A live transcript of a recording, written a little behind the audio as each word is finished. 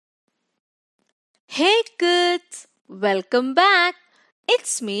Hey kids, welcome back.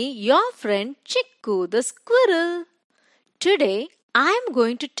 It's me, your friend Chikku the squirrel. Today I am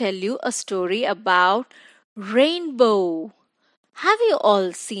going to tell you a story about rainbow. Have you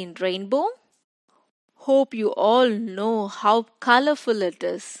all seen rainbow? Hope you all know how colorful it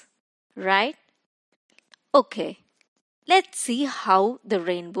is, right? Okay, let's see how the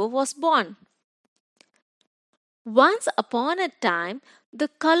rainbow was born. Once upon a time, the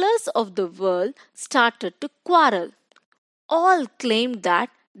colors of the world started to quarrel. All claimed that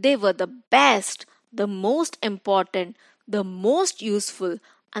they were the best, the most important, the most useful,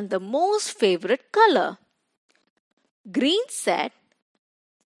 and the most favorite color. Green said,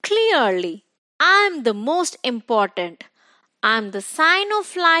 clearly, I am the most important. I am the sign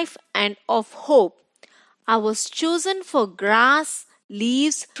of life and of hope. I was chosen for grass,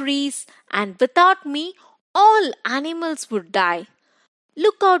 leaves, trees, and without me, all animals would die.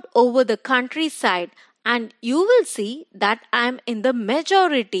 Look out over the countryside and you will see that I am in the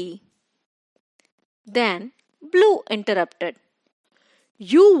majority. Then Blue interrupted.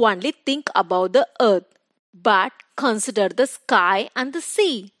 You only think about the earth, but consider the sky and the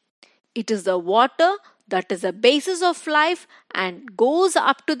sea. It is the water that is the basis of life and goes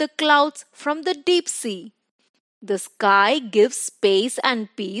up to the clouds from the deep sea. The sky gives space and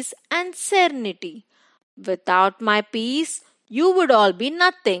peace and serenity. Without my peace, you would all be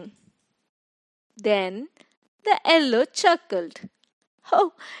nothing. Then the yellow chuckled.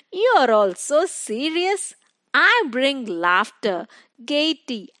 Oh, you are all so serious. I bring laughter,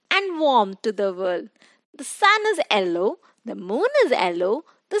 gaiety, and warmth to the world. The sun is yellow, the moon is yellow,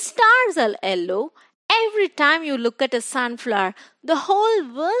 the stars are yellow. Every time you look at a sunflower, the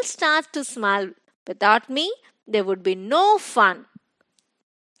whole world starts to smile. Without me, there would be no fun.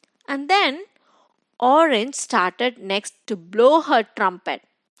 And then Orange started next to blow her trumpet.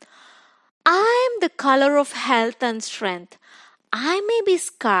 I am the color of health and strength. I may be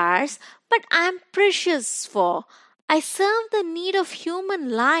scarce, but I am precious for I serve the need of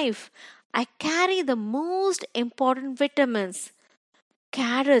human life. I carry the most important vitamins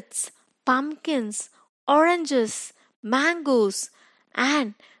carrots, pumpkins, oranges, mangoes,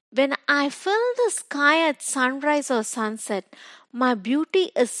 and when I fill the sky at sunrise or sunset, my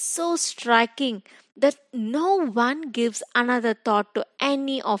beauty is so striking that no one gives another thought to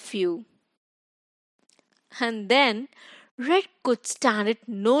any of you. And then Red could stand it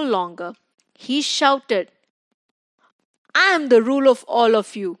no longer. He shouted, I am the rule of all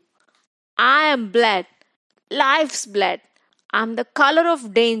of you. I am blood, life's blood. I am the color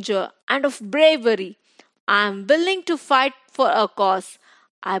of danger and of bravery. I am willing to fight for a cause.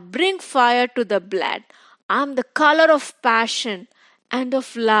 I bring fire to the blood. I am the color of passion and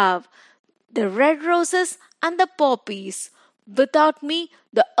of love, the red roses and the poppies. Without me,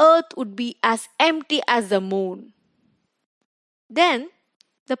 the earth would be as empty as the moon. Then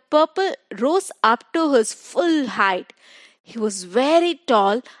the purple rose up to his full height. He was very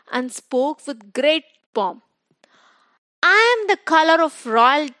tall and spoke with great pomp. I am the color of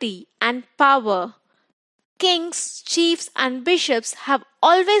royalty and power. Kings, chiefs, and bishops have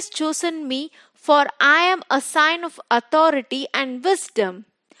always chosen me, for I am a sign of authority and wisdom.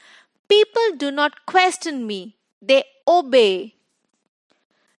 People do not question me, they obey.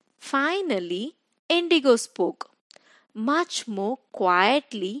 Finally, Indigo spoke, much more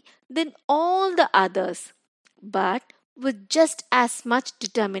quietly than all the others, but with just as much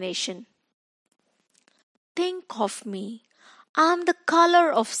determination. Think of me. I am the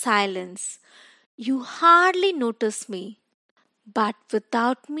color of silence. You hardly notice me, but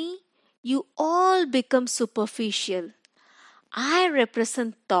without me, you all become superficial. I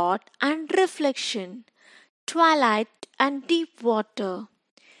represent thought and reflection, twilight and deep water.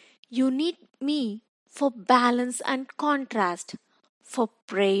 You need me for balance and contrast, for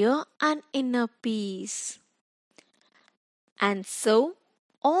prayer and inner peace. And so,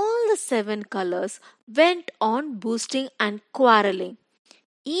 all the seven colors went on boosting and quarreling,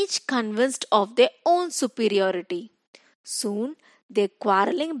 each convinced of their own superiority. Soon, their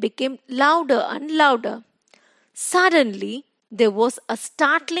quarreling became louder and louder. Suddenly, there was a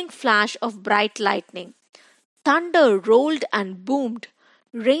startling flash of bright lightning. Thunder rolled and boomed.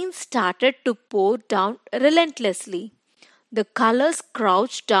 Rain started to pour down relentlessly. The colors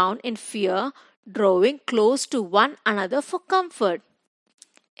crouched down in fear, drawing close to one another for comfort.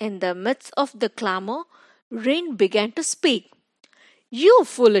 In the midst of the clamor, Rain began to speak. You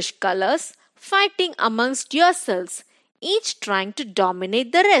foolish colors, fighting amongst yourselves, each trying to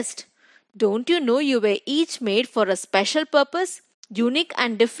dominate the rest. Don't you know you were each made for a special purpose, unique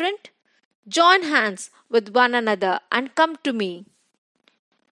and different? Join hands with one another and come to me.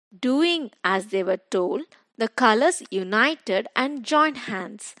 Doing as they were told, the colors united and joined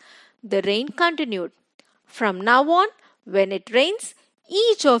hands. The rain continued. From now on, when it rains,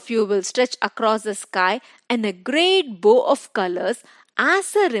 each of you will stretch across the sky in a great bow of colors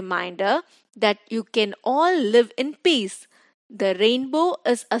as a reminder that you can all live in peace. The rainbow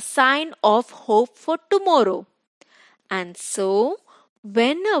is a sign of hope for tomorrow. And so,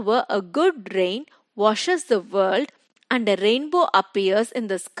 whenever a good rain washes the world and a rainbow appears in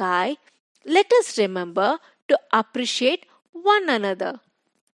the sky, let us remember to appreciate one another.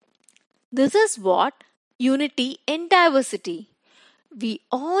 This is what unity in diversity. We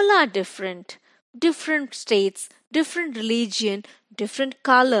all are different, different states, different religion, different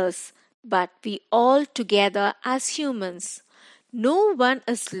colors, but we all together as humans. No one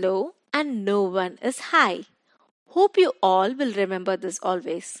is low and no one is high. Hope you all will remember this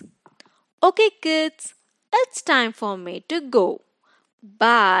always. Okay, kids, it's time for me to go.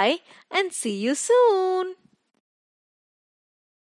 Bye and see you soon.